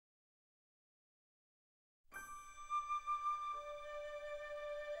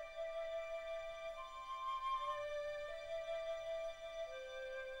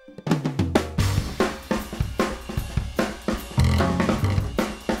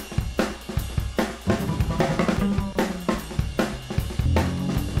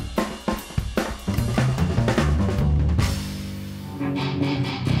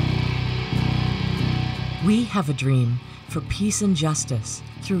We have a dream for peace and justice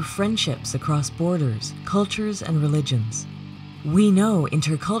through friendships across borders, cultures, and religions. We know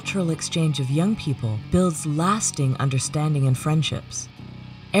intercultural exchange of young people builds lasting understanding and friendships.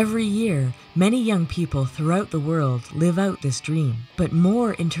 Every year, many young people throughout the world live out this dream, but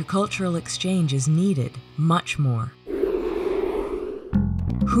more intercultural exchange is needed, much more.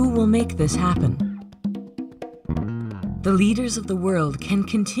 Who will make this happen? The leaders of the world can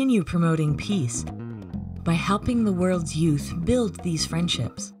continue promoting peace by helping the world's youth build these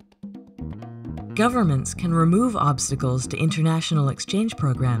friendships. Governments can remove obstacles to international exchange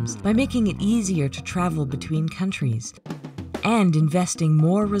programs by making it easier to travel between countries and investing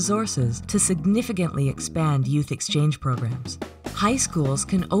more resources to significantly expand youth exchange programs. High schools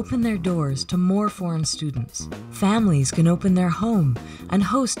can open their doors to more foreign students. Families can open their home and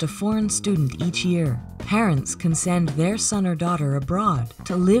host a foreign student each year. Parents can send their son or daughter abroad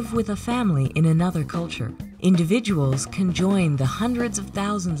to live with a family in another culture. Individuals can join the hundreds of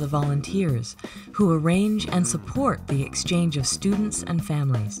thousands of volunteers who arrange and support the exchange of students and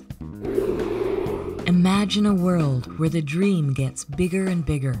families. Imagine a world where the dream gets bigger and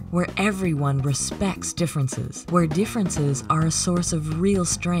bigger, where everyone respects differences, where differences are a source of real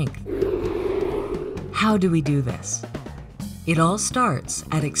strength. How do we do this? It all starts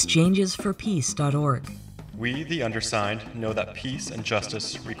at exchangesforpeace.org. We, the undersigned, know that peace and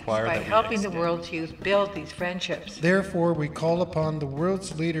justice require by that we helping the world's youth build these friendships. Therefore, we call upon the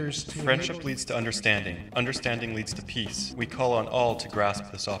world's leaders to Friendship leads to understanding. Understanding leads to peace. We call on all to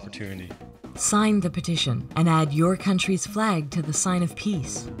grasp this opportunity. Sign the petition and add your country's flag to the sign of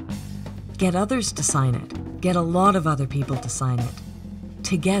peace. Get others to sign it. Get a lot of other people to sign it.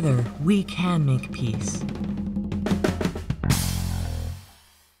 Together, we can make peace.